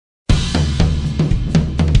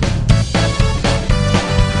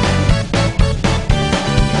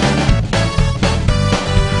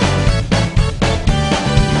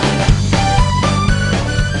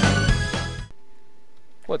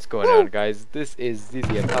What's going on, guys? This is the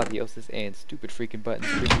Apotheosis and Stupid Freaking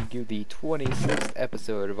Buttons bringing you the 26th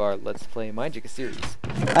episode of our Let's Play Minegicka series.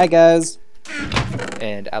 Hi, guys.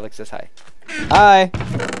 And Alex says hi. Hi.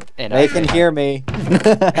 And they can hear me.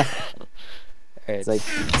 It's like,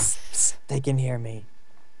 psst, psst, they can hear me.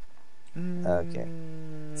 Okay.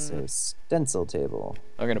 So, stencil table.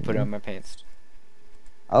 I'm gonna put it on my pants.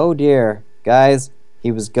 Oh, dear. Guys,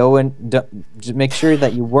 he was going... Just make sure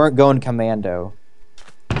that you weren't going commando.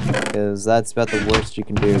 Because that's about the worst you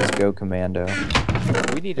can do is go commando.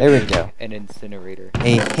 We need there we go. An incinerator.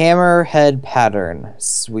 A hammerhead pattern.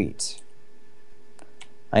 Sweet.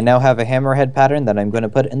 I now have a hammerhead pattern that I'm going to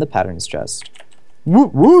put in the patterns chest.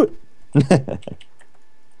 Woot woot!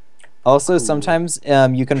 Also, sometimes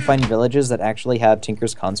you can find villages that actually have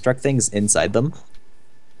Tinker's Construct things inside them.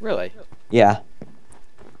 Really? Yeah.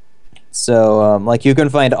 So, like, you can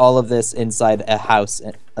find all of this inside a house,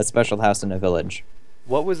 a special house in a village.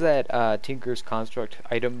 What was that Tinker's Construct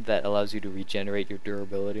item that allows you to regenerate your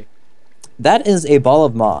durability? That is a ball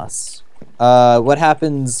of moss. What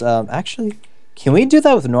happens, actually, can we do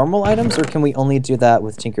that with normal items, or can we only do that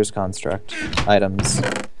with Tinker's Construct items?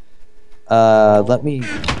 Let me...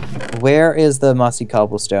 Where is the mossy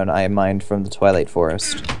cobblestone I mined from the Twilight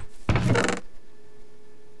Forest?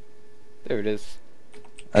 There it is.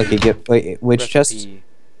 Okay, wait, which chest?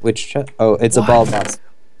 Which chest? Oh, it's a ball of moss.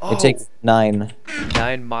 Oh, it takes 9.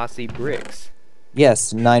 9 mossy bricks.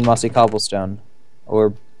 Yes, 9 mossy cobblestone.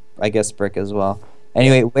 Or, I guess, brick as well.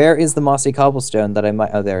 Anyway, where is the mossy cobblestone that I might...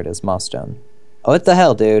 Oh, there it is, moss stone. Oh, what the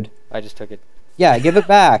hell, dude? I just took it. Yeah, give it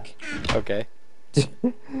back. Okay.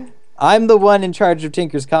 I'm the one in charge of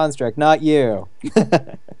Tinker's Construct, not you.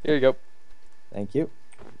 Here you go. Thank you.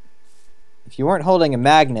 If you weren't holding a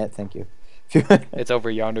magnet, thank you. It's over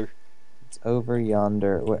yonder. It's over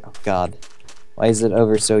yonder. Oh, God. Why is it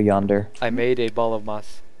over so yonder? I made a ball of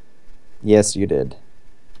moss. Yes, you did.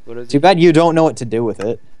 What is Too it? bad you don't know what to do with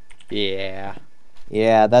it. Yeah.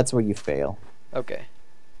 Yeah, that's where you fail. Okay.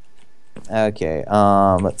 Okay,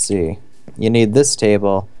 let's see. You need this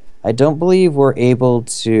table. I don't believe we're able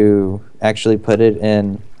to actually put it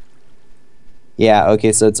in... Yeah,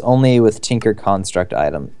 okay, so it's only with Tinker Construct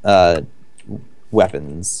item,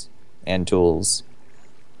 weapons and tools.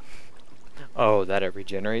 Oh, that it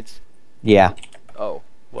regenerates? Yeah. Oh,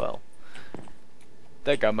 well.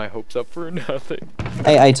 That got my hopes up for nothing.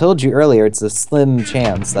 I told you earlier, it's a slim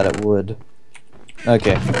chance that it would.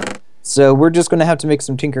 Okay. So we're just going to have to make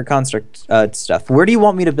some Tinker Construct stuff. Where do you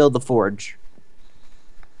want me to build the forge?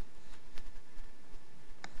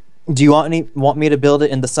 Do you want me to build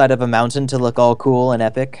it in the side of a mountain to look all cool and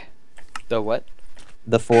epic? The what?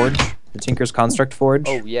 The forge? The Tinker's Construct forge?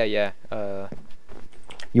 Oh, yeah, yeah.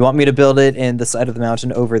 You want me to build it in the side of the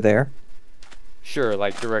mountain over there? Sure,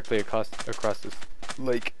 like directly across this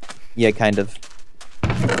lake. Yeah, kind of.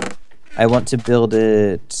 I want to build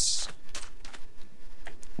it...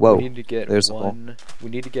 Whoa, we need to get there's one. We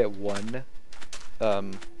need to get one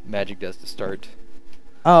magic dust to start.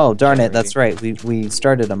 Oh, darn generating. it, that's right. We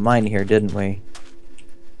started a mine here, didn't we?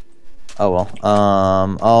 Oh well.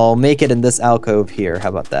 I'll make it in this alcove here. How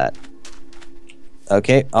about that?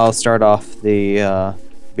 Okay, I'll start off the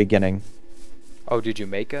beginning. Oh, did you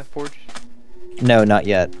make a forge? No, not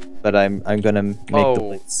yet. But I'm gonna make the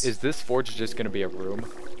plates. Is this forge just gonna be a room?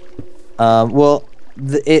 Well,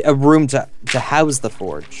 a room to house the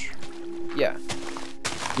forge. Yeah.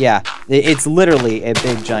 Yeah, it's literally a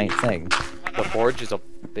big giant thing. The forge is a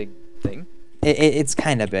big thing? It's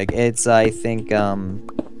kind of big. It's, I think,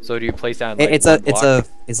 So do you place down like it's one block?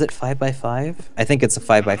 Is it 5x5? I think it's a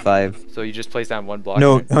 5x5. So you just place down one block?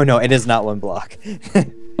 No, it is not one block.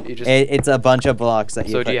 You just... It's a bunch of blocks that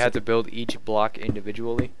you So do you have to build each block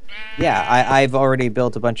individually? Yeah, I've already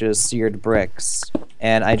built a bunch of seared bricks,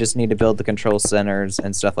 and I just need to build the control centers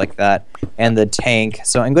and stuff like that, and the tank.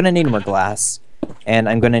 So I'm going to need more glass, and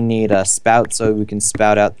I'm going to need a spout so we can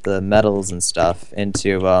spout out the metals and stuff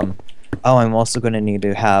into... Oh, I'm also going to need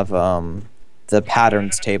to have the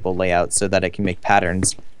patterns table layout so that I can make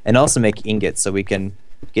patterns, and also make ingots so we can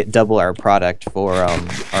get double our product for our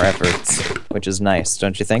efforts, which is nice,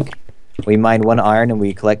 don't you think? We mine 1 iron and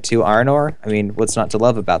we collect 2 iron ore. I mean, what's not to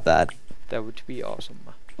love about that? That would be awesome.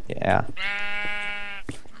 Yeah.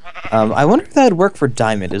 I wonder if that would work for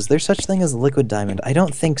diamond. Is there such thing as a liquid diamond? I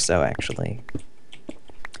don't think so, actually.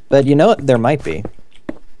 But you know what? There might be.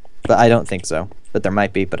 But I don't think so. But there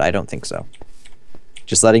might be, but I don't think so.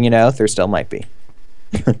 Just letting you know, there still might be.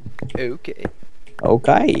 Okay.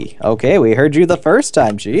 Okay. Okay, we heard you the first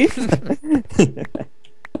time, Chief.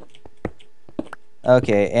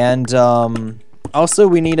 Okay, and also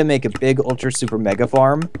we need to make a big ultra super mega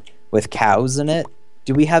farm with cows in it.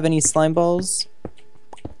 Do we have any slime balls?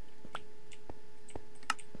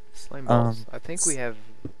 Slime balls. I think we have.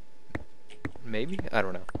 Maybe? I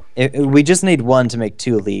don't know. We just need one to make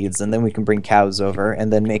 2 leads, and then we can bring cows over,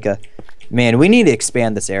 and then make a... Man, we need to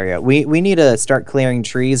expand this area. We need to start clearing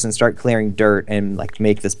trees and start clearing dirt and like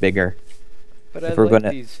make this bigger. But I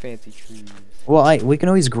like these fancy trees. Well, we can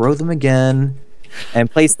always grow them again and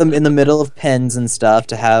place them in the middle of pens and stuff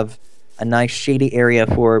to have a nice shady area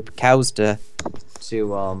for cows to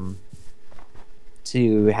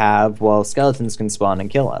have while skeletons can spawn and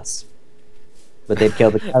kill us. But they'd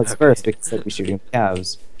kill the cows first because they'd be shooting the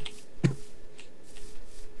cows.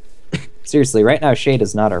 Seriously, right now shade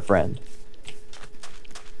is not our friend.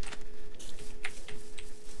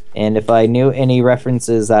 And if I knew any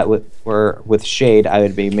references that were with shade, I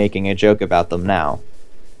would be making a joke about them now.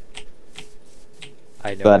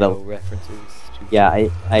 I know no references to yeah,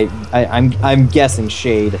 I'm guessing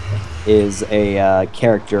shade is a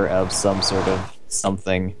character of some sort of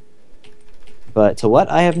something. But to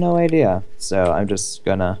what, I have no idea. So I'm just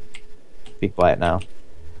gonna be quiet now.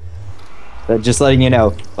 But just letting you know,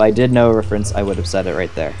 if I did know a reference, I would have said it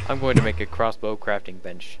right there. I'm going to make a crossbow crafting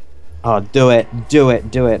bench. Oh, do it, do it,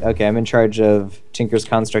 do it. Okay, I'm in charge of Tinker's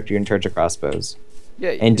Construct, you're in charge of crossbows. Yeah.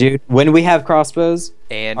 And dude, when we have crossbows,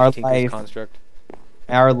 and our Tinker's Construct,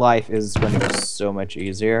 our life is going to be so much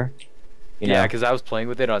easier. Yeah, because I was playing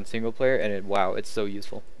with it on single player, and wow, it's so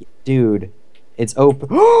useful. Dude, it's open.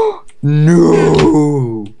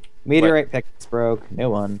 No! Meteorite pickaxe broke. No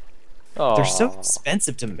one. Aww. They're so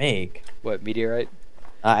expensive to make. What, meteorite?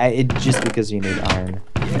 Just because you need iron.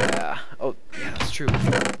 Yeah. Oh, yeah, that's true.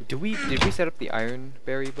 Did we set up the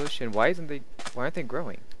ironberry bush, and why aren't they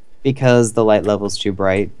growing? Because the light level's too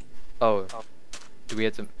bright. Oh. Do we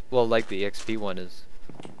have some? Well, like the XP one is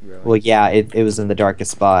growing. Well, yeah, it was in the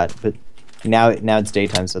darkest spot, but now it's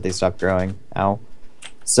daytime, so they stopped growing. Ow.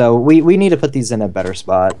 So we need to put these in a better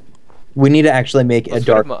spot. We need to actually make let's a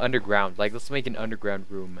dark. Put them underground. Like, let's make an underground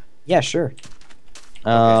room. Yeah, sure.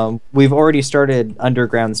 Okay. We've already started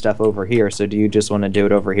underground stuff over here, so do you just want to do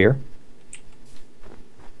it over here?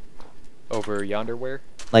 Over yonder where?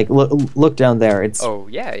 Like, look down there. It's. Oh,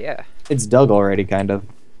 yeah, yeah. It's dug already, kind of.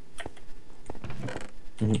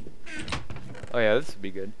 Oh, yeah, this would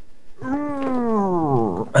be good.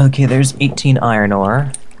 Okay, there's 18 iron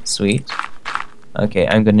ore. Sweet. Okay,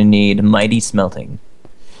 I'm gonna need mighty smelting.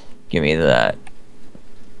 Give me that.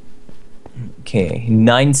 Okay,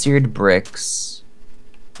 9 seared bricks.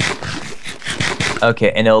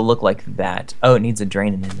 Okay, and it'll look like that. Oh, it needs a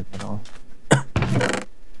drain in the middle.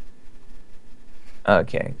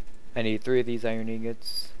 Okay. I need 3 of these iron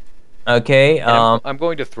ingots. Okay, I'm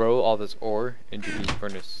going to throw all this ore into the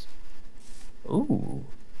furnace. Ooh.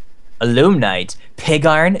 Aluminite. Pig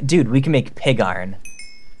iron? Dude, we can make pig iron.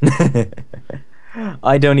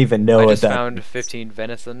 I don't even know what that is. I just found 15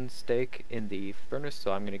 venison steak in the furnace,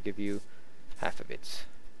 so I'm going to give you half of it.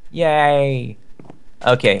 Yay!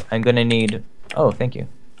 Okay, I'm gonna need... Oh, thank you.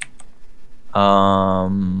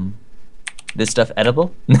 This stuff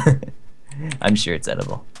edible? I'm sure it's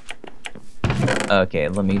edible. Okay,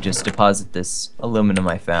 let me just deposit this aluminum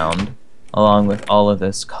I found, along with all of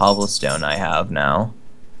this cobblestone I have now.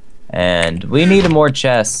 And we need more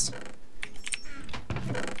chests.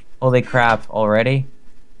 Holy crap, already?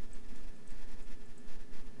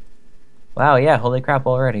 Wow, yeah, holy crap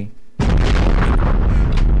already.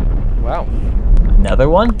 Wow. Another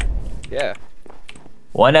one? Yeah.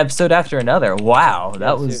 One episode after another. Wow,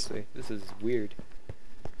 that was... Seriously, this is weird.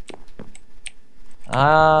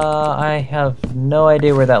 I have no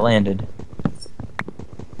idea where that landed.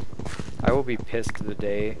 I will be pissed the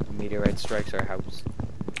day a meteorite strikes our house.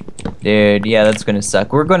 Dude, yeah, that's gonna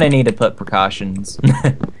suck. We're gonna need to put precautions.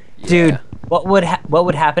 Dude, what would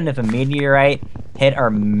happen if a meteorite hit our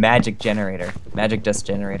magic dust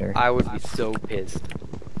generator? I would be so pissed.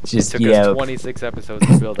 Just, it took us 26 episodes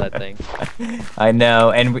to build that thing. I know,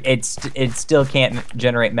 and it still can't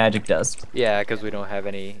generate magic dust. Yeah, because we don't have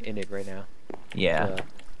any in it right now. Yeah.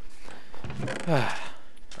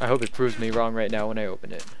 I hope it proves me wrong right now when I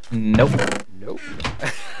open it. Nope. Nope.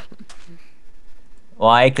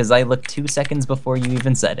 Why? Because I looked 2 seconds before you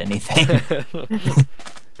even said anything.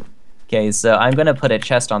 Okay, so I'm gonna put a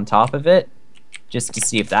chest on top of it, just to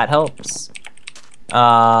see if that helps.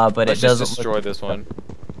 But Let's it doesn't. Just destroy this one.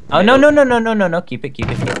 Oh no! Keep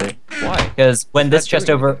it. Why? Because when this chest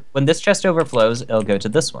overflows, it'll go to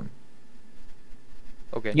this one.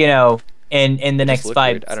 Okay. You know, in the next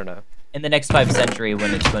 5. Weird. I don't know. In the next 5 century,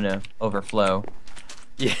 when it's gonna overflow.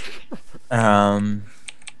 Yeah.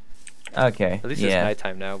 Okay. At least it's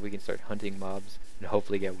nighttime now. We can start hunting mobs and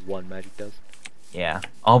hopefully get 1 magic dust. Yeah.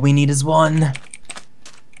 All we need is 1.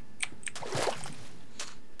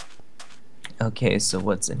 Okay, so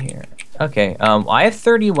what's in here? Okay, I have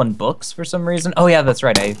 31 books for some reason. Oh yeah, that's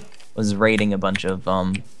right. I was raiding a bunch of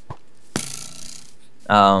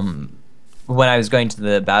when I was going to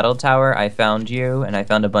the battle tower, I found you, and I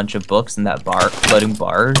found a bunch of books in that floating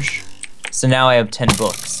barge. So now I have 10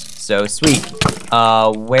 books. So sweet.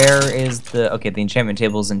 Where is the... Okay, the enchantment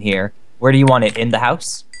table's in here. Where do you want it? In the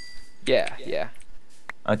house? Yeah, yeah.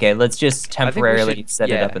 Okay, let's just temporarily set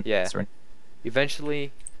it up in this room.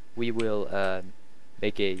 Eventually, we will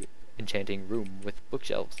make a enchanting room with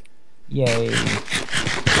bookshelves. Yay.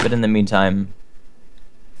 But in the meantime...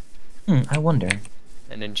 I wonder...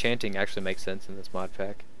 And enchanting actually makes sense in this mod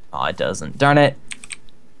pack. Oh, it doesn't. Darn it.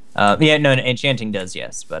 Yeah, no, enchanting does,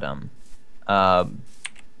 yes, but,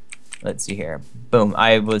 let's see here. Boom,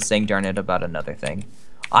 I was saying darn it about another thing.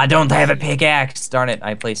 I don't have a pickaxe! Darn it,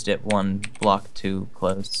 I placed it one block too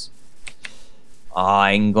close.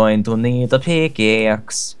 I'm going to need a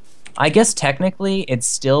pickaxe. I guess technically it's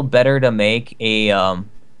still better to make a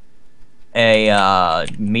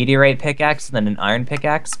meteorite pickaxe than an iron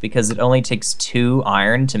pickaxe because it only takes 2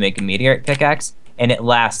 iron to make a meteorite pickaxe and it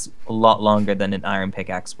lasts a lot longer than an iron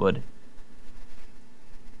pickaxe would.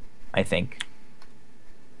 I think.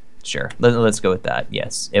 Sure, let's go with that.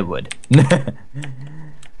 Yes, it would.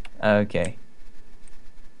 Okay.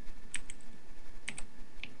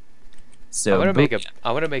 So I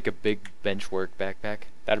want to make a big benchwork backpack.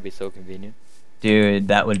 That'd be so convenient. Dude,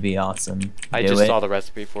 that would be awesome. I just saw the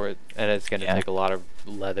recipe for it, and it's gonna take a lot of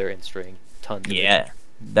leather and string, tons. Of it.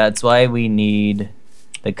 That's why we need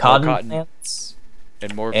the cotton plants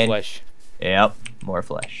and more flesh. Yep, more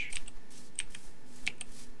flesh.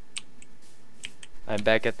 I'm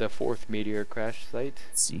back at the 4th meteor crash site.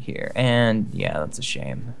 Let's see here, and yeah, that's a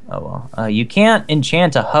shame. Oh well. You can't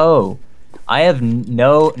enchant a hoe. I have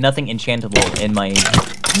nothing enchantable in my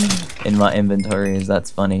inventories. That's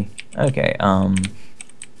funny. Okay,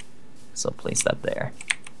 so I'll place that there.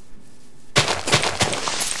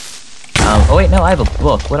 Oh wait, no, I have a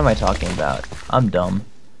book. What am I talking about? I'm dumb.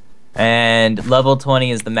 And level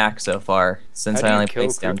 20 is the max so far, since I only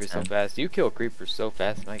placed down 10. So fast? You kill creepers so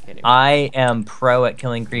fast, and I can't even. I am pro at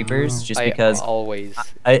killing creepers, just because. Always.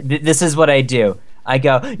 This is what I do. I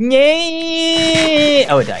go, yay!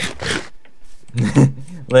 Oh, it died.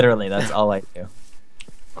 Literally, that's all I do.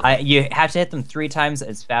 You have to hit them 3 times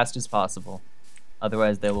as fast as possible,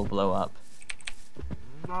 otherwise they will blow up.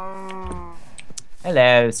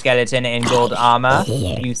 Hello, skeleton in gold armor.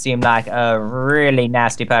 You seem like a really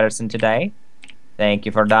nasty person today. Thank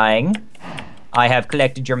you for dying. I have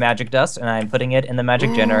collected your magic dust, and I'm putting it in the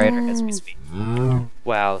magic generator as we speak.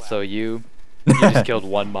 Wow, so you just killed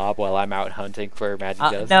 1 mob while I'm out hunting for magic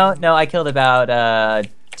dust? No, I killed about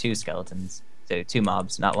 2 skeletons. So 2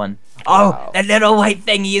 mobs, not 1. Oh, wow. That little white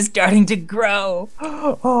thingy is starting to grow.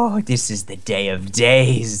 Oh, this is the day of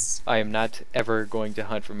days. I am not ever going to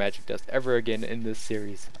hunt for magic dust ever again in this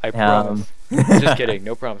series. I promise. Just kidding.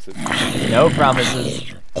 No promises. No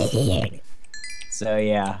promises. So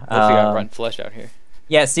yeah. Unless you got rotten flesh out here.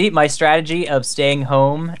 Yeah. See, my strategy of staying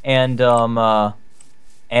home and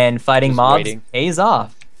fighting mobs pays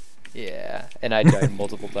off. Yeah, and I died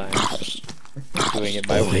multiple times doing it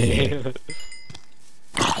my way.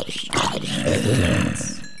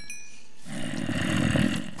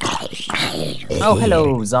 Oh,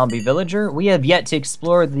 hello, zombie villager. We have yet to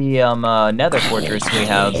explore the nether fortress we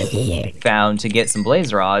have found to get some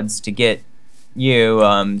blaze rods, to get you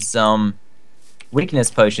some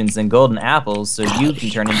weakness potions and golden apples so you can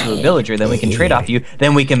turn into a villager, then we can trade off you,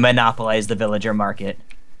 then we can monopolize the villager market.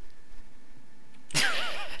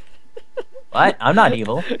 What? I'm not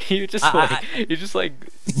evil. You just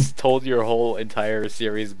told your whole entire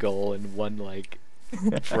series goal in one like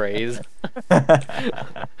phrase.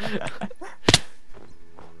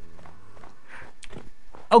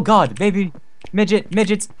 Oh god, baby midgets.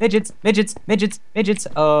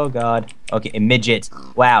 Oh god. Okay, a midget.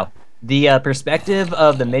 Wow. The perspective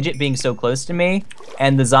of the midget being so close to me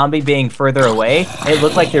and the zombie being further away, it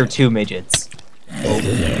looked like there were 2 midgets. Oh,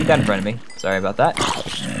 you got in front of me. Sorry about that.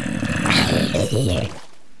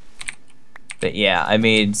 But yeah, I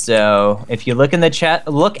mean, so if you look in the chat,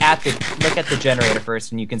 look at the generator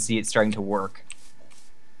first, and you can see it starting to work.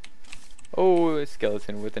 Oh, a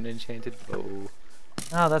skeleton with an enchanted bow.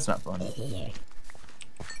 Oh, that's not fun.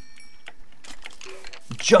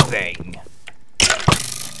 Jumping.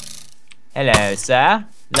 Hello, sir.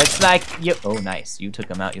 Looks like you. Oh, nice. You took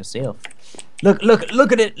him out yourself. Look at it!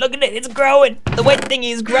 Look at it! It's growing! The white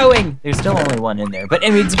thingy is growing! There's still only 1 in there, but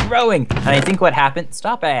I mean, it's growing! And I think what happened...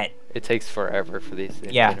 Stop it! It takes forever for these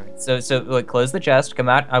things. Yeah, so like, close the chest, come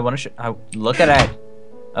out, I want to look at it.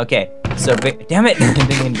 Okay, so, damn it! I didn't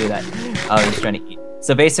mean to do that. Oh, he's trying to eat.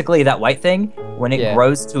 So basically, that white thing, when it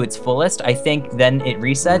grows to its fullest, I think then it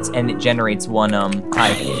resets and it generates one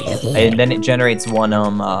and then it generates one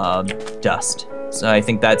dust. So I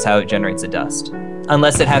think that's how it generates a dust.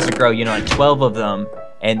 Unless it has to grow, you know, like 12 of them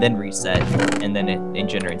and then reset, and then it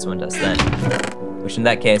generates one dust then. Which in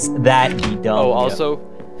that case, that'd be dumb. Oh, also,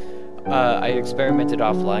 I experimented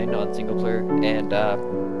offline on single player, and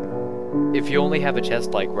if you only have a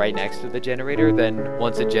chest like right next to the generator, then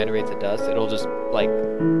once it generates a dust, it'll just like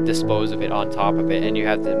dispose of it on top of it, and you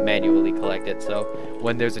have to manually collect it. So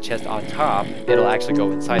when there's a chest on top, it'll actually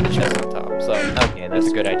go inside the chest on top. So okay, that's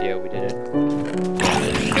a good idea. We did it.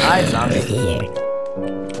 Hi, zombie.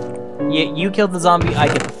 You killed the zombie, I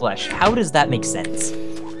get the flesh. How does that make sense?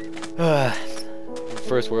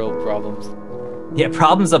 First world problems. Yeah,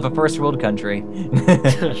 problems of a first world country.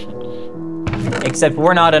 Except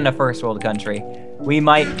we're not in a first world country. We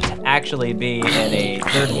might actually be in a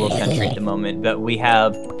third world country at the moment, but we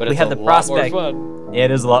have the prospect. More fun.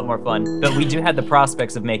 It is a lot more fun, but we do have the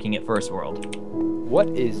prospects of making it first world. What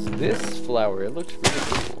is this flower? It looks really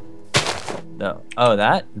cool. Oh,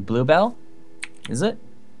 that bluebell? Is it?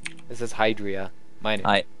 This is Hydria. Mine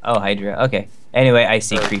is. Hydra. Okay. Anyway, I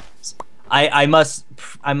see creepers. I must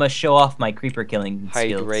show off my creeper killing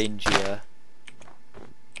skills. Hydrangea.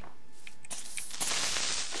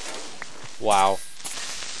 Wow.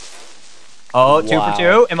 Oh, 2 for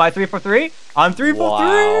 2. Am I 3 for 3? I'm 3 for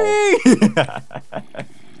 3.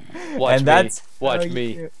 Watch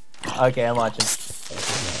me. Okay, I'm watching.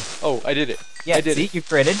 Oh, I did it. Yeah, I did see, it. you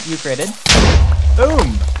critted.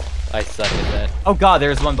 Boom. I suck at that. Oh god,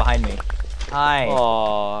 there's one behind me. Hi.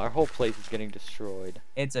 Aw, our whole place is getting destroyed.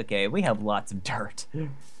 It's okay. We have lots of dirt.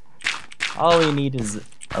 All we need is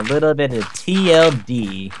a little bit of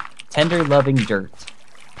TLD. Tender loving dirt.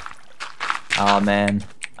 Oh man.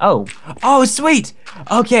 Oh, sweet!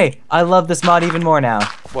 Okay, I love this mod even more now.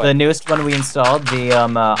 What? The newest one we installed, the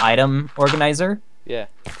item organizer. Yeah.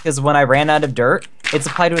 Because when I ran out of dirt, it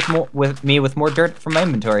supplied with more dirt from my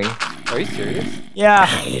inventory. Are you serious? Yeah.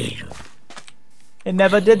 It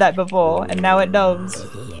never did that before, and now it does.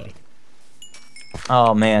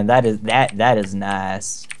 Oh man, that is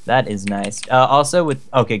nice. That is nice. Also with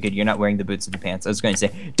okay, good. You're not wearing the boots or the pants. I was going to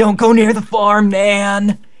say, don't go near the farm,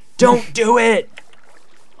 man. Don't do it.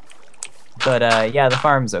 But yeah, the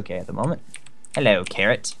farm's okay at the moment. Hello,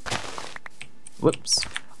 carrot. Whoops.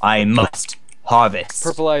 I must harvest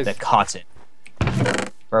Purple eyes. the cotton.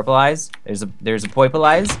 Purple eyes? There's a purple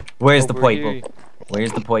eyes? Where's the purple? Here.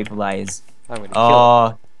 Where's the purple eyes? I'm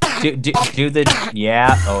gonna kill it. Do the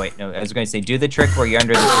yeah. Oh wait, no. I was going to say do the trick where you're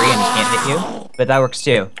under the tree and it can't hit you, but that works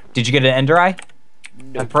too. Did you get an ender eye?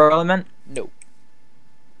 No. A pro element? No.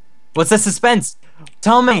 What's the suspense?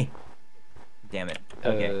 Tell me. Damn it.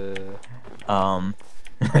 Okay. I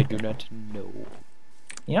do not know.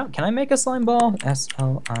 You know, can I make a slime ball?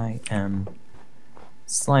 S-L-I-M.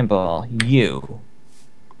 Slime ball. You.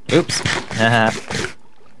 Oops.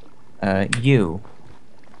 You.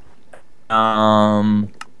 No,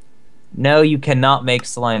 you cannot make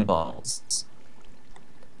slime balls.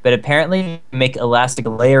 But apparently, make elastic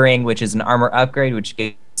layering, which is an armor upgrade, which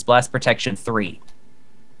gives blast protection 3.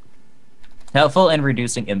 Helpful in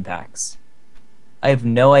reducing impacts. I have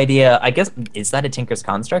no idea. I guess, is that a Tinker's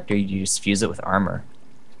Construct, or you just fuse it with armor?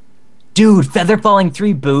 Dude, feather falling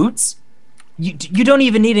 3 boots? You don't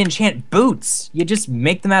even need to enchant boots. You just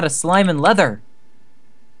make them out of slime and leather.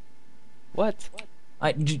 What?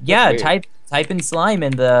 Yeah, type in slime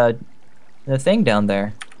in the thing down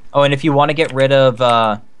there. Oh, and if you want to get rid of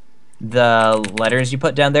the letters you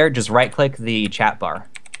put down there, just right-click the chat bar,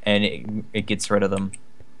 and it gets rid of them.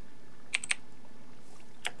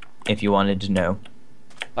 If you wanted to know.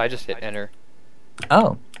 I just hit enter.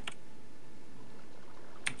 Oh.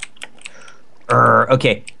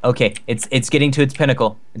 Okay. It's getting to its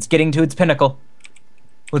pinnacle. It's getting to its pinnacle.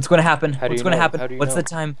 What's going to happen? What's going to happen? What's the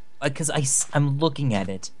time? Because I'm looking at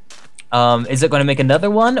it. Is it going to make another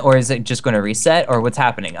one, or is it just going to reset, or what's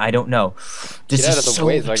happening? I don't know. Get out of the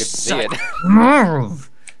way so I can see it.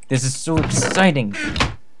 This is so exciting.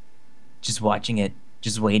 Just watching it.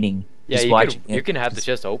 Just waiting. Yeah, just you can have the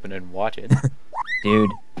chest open and watch it.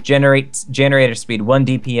 Dude, generator speed 1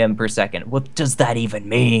 DPM per second. What does that even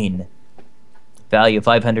mean? Value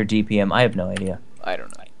 500 DPM. I have no idea. I don't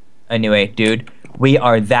know. Anyway, dude, we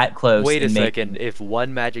are that close. Wait a second. If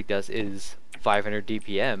one magic dust is 500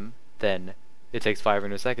 DPM, then it takes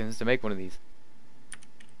 500 seconds to make one of these.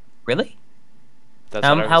 Really? That's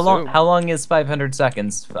what I would assume. How long is 500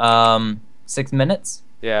 seconds? 6 minutes?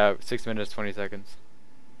 Yeah, 6 minutes 20 seconds.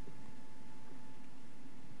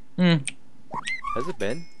 Hmm. Has it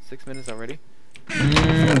been 6 minutes already?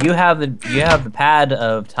 You have the pad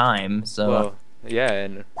of time, so. Well, yeah,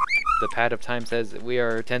 and the pad of time says we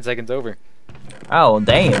are 10 seconds over. Oh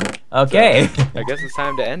damn. Okay. So, I guess it's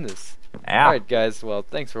time to end this. Yeah. Alright guys, well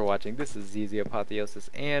thanks for watching. This is ZZ Apotheosis,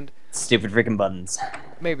 and Stupid freaking buttons.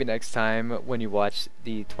 maybe next time when you watch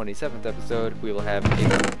the 27th episode we will have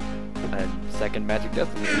a second Magic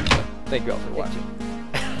Death Loop. So, thank you all for watching.